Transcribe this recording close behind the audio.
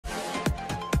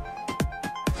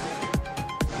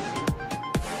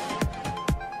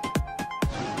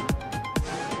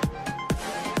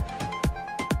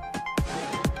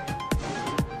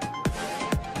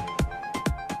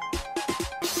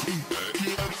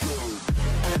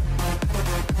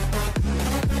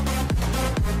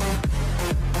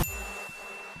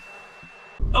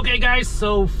Okay guys,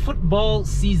 so football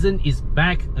season is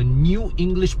back. A new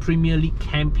English Premier League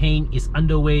campaign is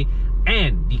underway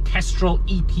and the Castrol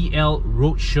EPL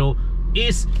Roadshow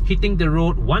is hitting the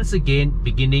road once again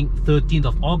beginning 13th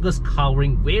of August,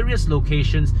 covering various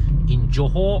locations in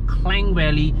Johor, Klang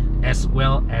Valley as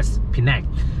well as Penang.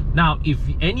 Now, if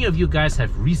any of you guys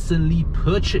have recently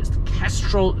purchased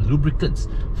Castrol lubricants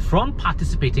from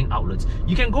participating outlets,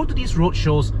 you can go to these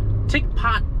roadshows, take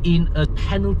part in a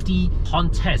penalty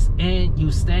contest, and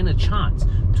you stand a chance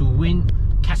to win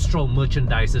Castrol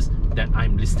merchandises that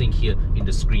I'm listing here in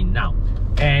the screen now.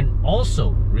 And also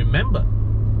remember,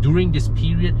 during this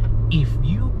period, if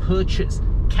you purchase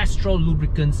Castrol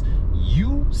lubricants,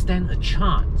 you stand a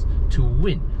chance to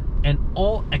win an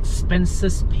all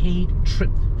expenses paid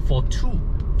trip for two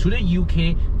to the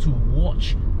UK to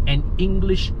watch an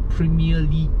English Premier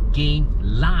League game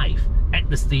live at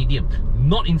the stadium.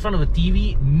 Not in front of a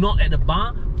TV, not at a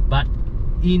bar, but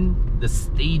in the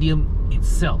stadium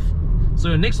itself. So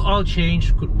your next oil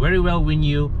change could very well win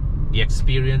you the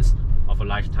experience of a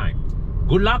lifetime.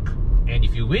 Good luck, and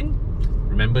if you win,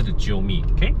 remember to join me,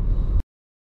 okay?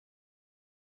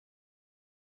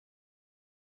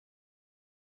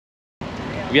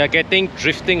 We are getting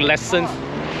drifting lessons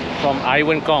from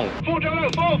Ivan Kong.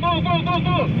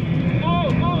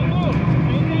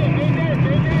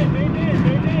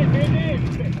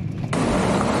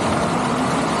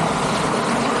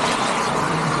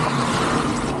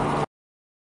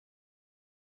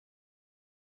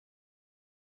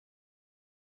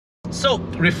 So,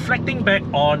 reflecting back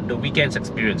on the weekend's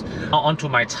experience, now onto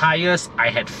my tires, I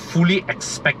had fully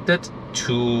expected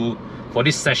for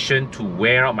this session to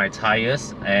wear out my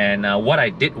tires, and what I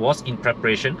did was, in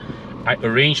preparation, I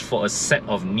arranged for a set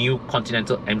of new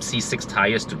Continental MC6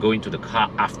 tires to go into the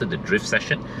car after the drift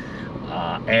session,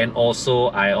 and also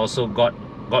I also got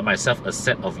myself a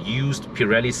set of used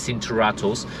Pirelli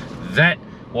Cinturatos that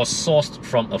was sourced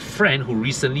from a friend who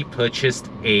recently purchased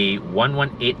a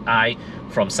 118i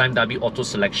from Sime Darby Auto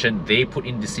Selection. They put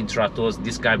in the Cinturatos.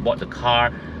 This guy bought the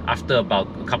car. After about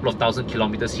a couple of thousand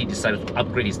kilometers, he decided to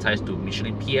upgrade his tires to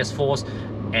Michelin PS4s,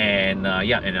 and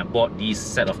and I bought these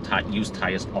set of used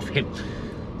tires off him.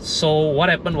 So what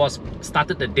happened was,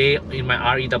 started the day in my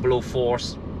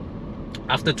RE004s.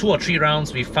 After 2 or 3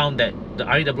 rounds, we found that the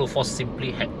RE004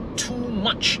 simply had too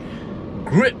much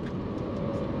grip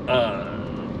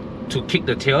to kick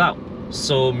the tail out.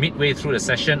 So midway through the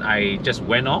session, I just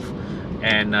went off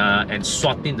and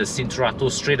swapped in the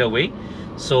Cinturato straight away.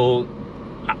 So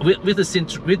with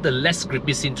the less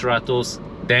grippy Cinturatos,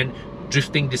 then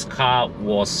drifting this car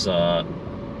was a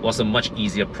much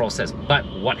easier process. But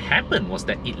what happened was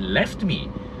that it left me,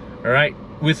 right,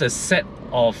 with a set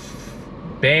of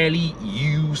barely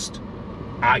used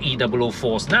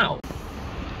RE004s now.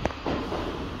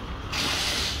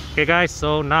 Okay guys,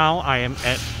 so now I am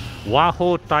at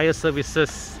Waho Tire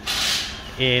Services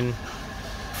in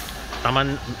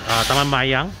Taman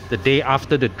Mayang, the day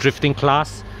after the drifting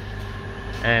class.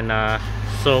 And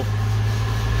so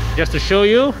just to show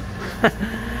you,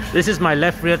 this is my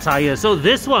left rear tire. So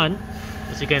this one,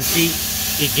 as you can see,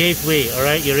 it gave way. All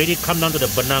right, you already come down to the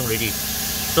benang already.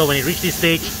 So when it reached this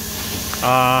stage,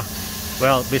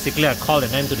 well, basically I called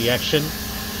an end to the action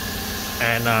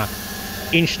and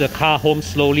inched the car home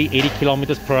slowly, 80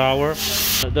 kilometers per hour.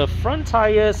 The front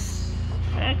tires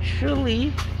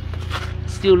actually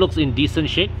still looks in decent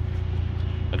shape.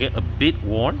 Okay, a bit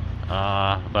worn,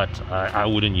 but I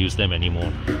wouldn't use them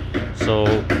anymore. So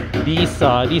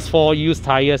these 4 used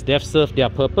tires, they have served their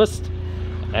purpose,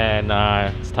 and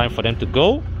it's time for them to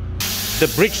go. The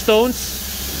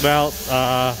Bridgestones, well,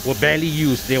 were barely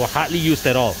used. They were hardly used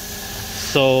at all.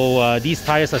 So these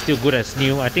tires are still good as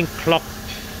new. I think clocked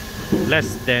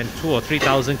less than 2,000 or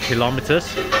 3,000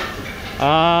 kilometers.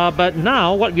 But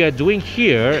now what we are doing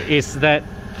here is that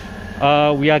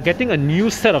we are getting a new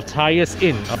set of tires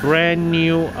in, a brand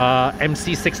new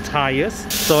MC6 tires.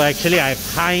 So actually I've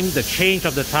timed the change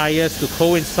of the tires to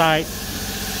coincide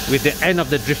with the end of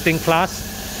the drifting class.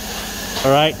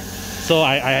 All right, so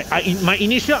my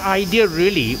initial idea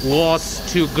really was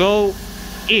to go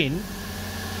in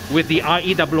with the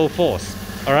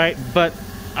RE004s. All right, but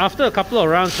after a couple of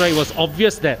rounds, right, it was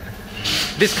obvious that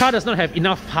this car does not have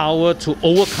enough power to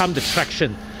overcome the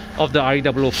traction of the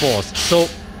RE004s. So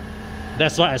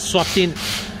that's why I swapped in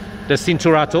the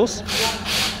Cinturatos,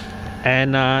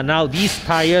 and now these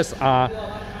tires are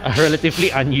relatively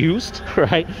unused,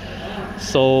 right?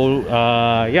 So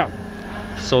yeah,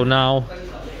 so now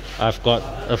I've got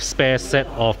a spare set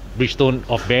of Bridgestone,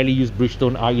 of barely used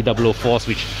Bridgestone RE004s,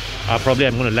 which probably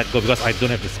I'm going to let go because I don't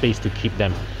have the space to keep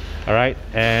them. All right,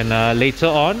 and later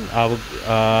on, I will,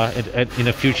 in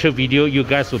a future video, you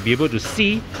guys will be able to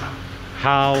see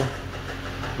how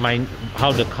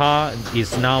the car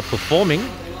is now performing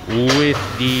with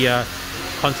the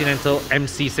Continental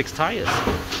MC6 tires.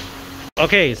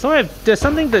 Okay, so there's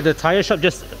something that the tire shop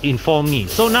just informed me.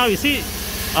 So now you see,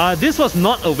 this was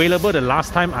not available the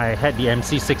last time I had the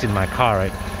MC6 in my car,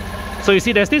 right? So you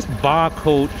see, there's this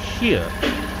barcode here.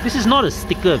 This is not a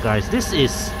sticker, guys. This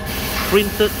is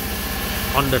printed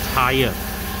on the tire.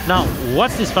 Now,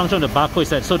 what's this function of the barcode is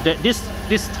that so that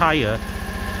this tire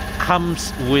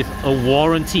comes with a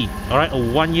warranty, all right, a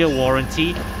 1-year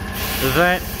warranty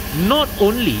that not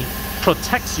only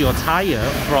protects your tire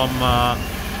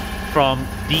from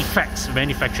defects,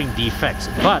 manufacturing defects,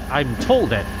 but I'm told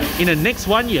that in the next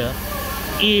 1 year,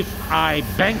 if I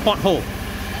bang pothole,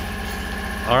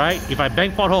 all right, if I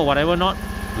bang pothole, whatever not,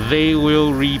 they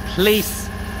will replace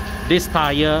this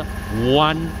tire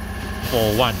 1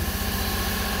 for 1.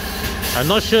 I'm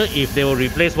not sure if they will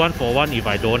replace 1 for 1 if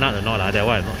I donut or not. That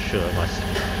one I'm not sure.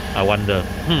 I wonder.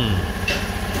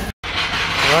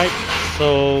 Right,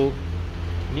 so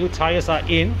new tires are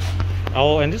in.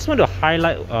 Oh, and just want to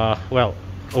highlight well,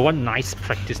 one nice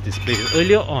practice display.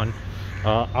 Earlier on,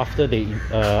 after they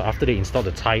installed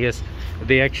the tires,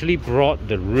 they actually brought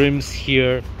the rims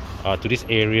here to this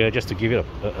area just to give it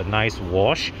a nice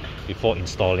wash before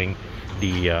installing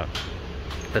the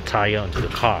tire onto the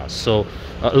car. So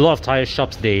a lot of tire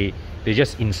shops, they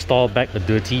just install back a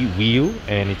dirty wheel,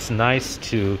 and it's nice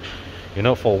to, you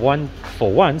know, for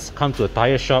once come to a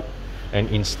tire shop and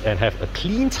have a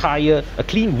clean tire, a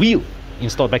clean wheel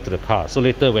installed back to the car. So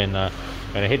later when I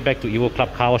head back to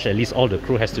EvoClub Car Wash, at least all the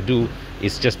crew has to do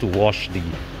is just to wash the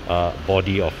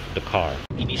body of the car.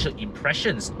 Initial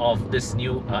impressions of this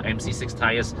new MC6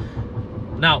 tires.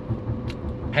 Now,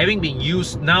 having been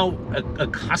used now,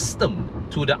 accustomed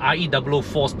to the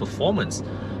RE004's performance,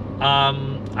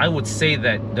 I would say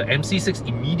that the MC6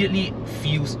 immediately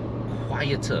feels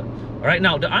quieter. All right,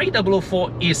 now the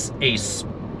RE004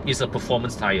 is a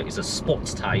performance tire, it's a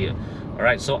sports tire. All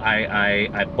right, so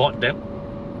I bought them,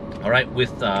 all right,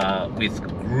 with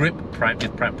grip,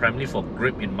 primarily for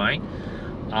grip in mind.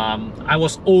 I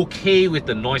was okay with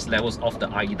the noise levels of the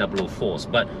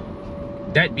RE004s, but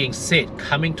that being said,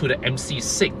 coming to the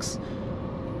MC6,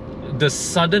 the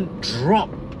sudden drop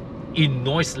in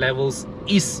noise levels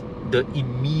is the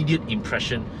immediate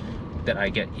impression that I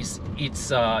get. It's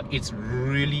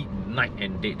really night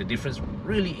and day. The difference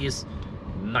really is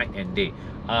night and day.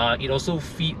 It also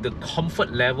the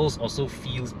comfort levels also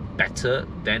feels better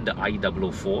than the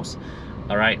RE004s.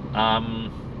 All right.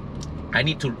 I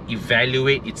need to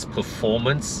evaluate its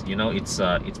performance. You know, its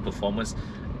performance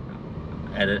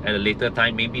at a later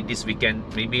time. Maybe this weekend,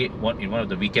 maybe in one of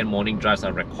the weekend morning drives,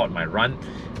 I'll record my run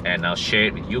and I'll share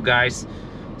it with you guys.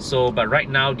 So, but right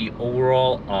now, the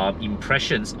overall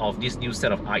impressions of this new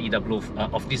set of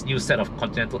of this new set of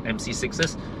Continental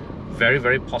MC6s, very,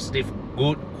 very positive,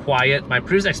 good, quiet. My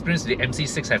previous experience with the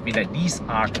MC6 have been that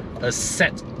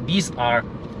these are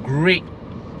great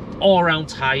all-round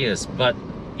tires, but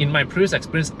in my previous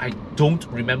experience, I don't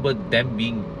remember them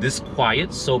being this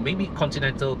quiet. So maybe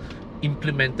Continental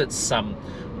implemented some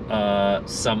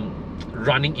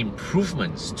running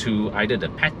improvements to either the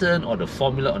pattern or the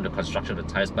formula on the construction of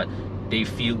the tires, but they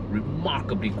feel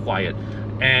remarkably quiet.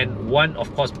 And one,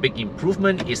 of course, big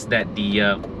improvement is that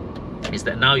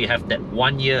now you have that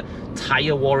 1-year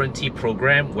tire warranty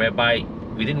program, whereby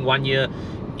within 1 year,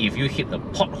 if you hit a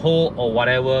pothole or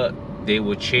whatever, they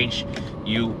will change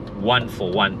you 1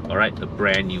 for 1, all right, the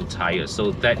brand new tire.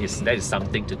 So that is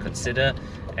something to consider.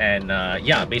 And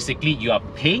yeah, basically you are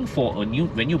paying for a new,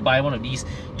 when you buy one of these,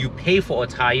 you pay for a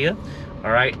tire,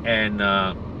 all right, and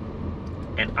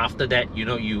after that, you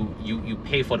know, you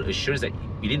pay for the assurance that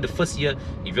within the first year,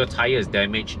 if your tire is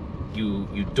damaged,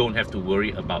 you don't have to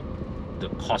worry about the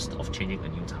cost of changing a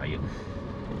new tire.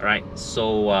 All right,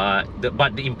 so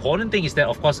but the important thing is that,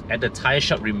 of course, at the tire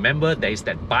shop, remember there is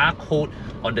that barcode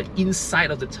on the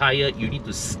inside of the tire. You need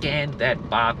to scan that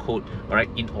barcode, all right,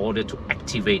 in order to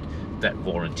activate that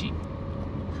warranty.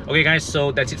 Okay guys,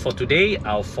 so that's it for today.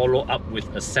 I'll follow up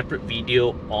with a separate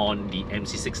video on the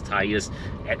MC6 tires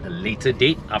at a later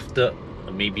date, after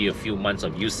maybe a few months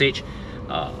of usage.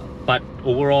 But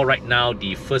overall, right now,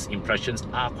 the first impressions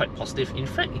are quite positive. In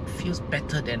fact, it feels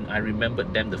better than I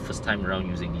remembered them the first time around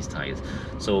using these tires.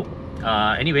 So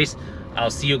anyways,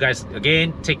 I'll see you guys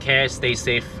again. Take care, stay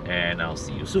safe, and I'll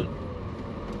see you soon.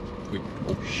 Wait,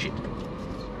 oh shit.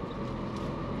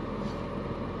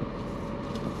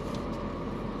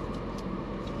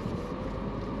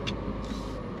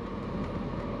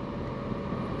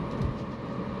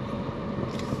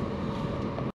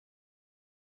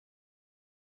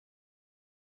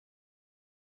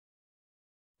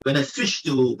 When I switched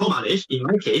to Pro Mileage, in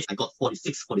my case, I got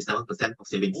 46-47% of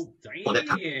savings for that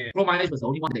car. Pro Mileage was the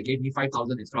only one that gave me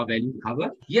 5,000 extra value to cover,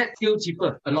 yet still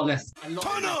cheaper, a lot less.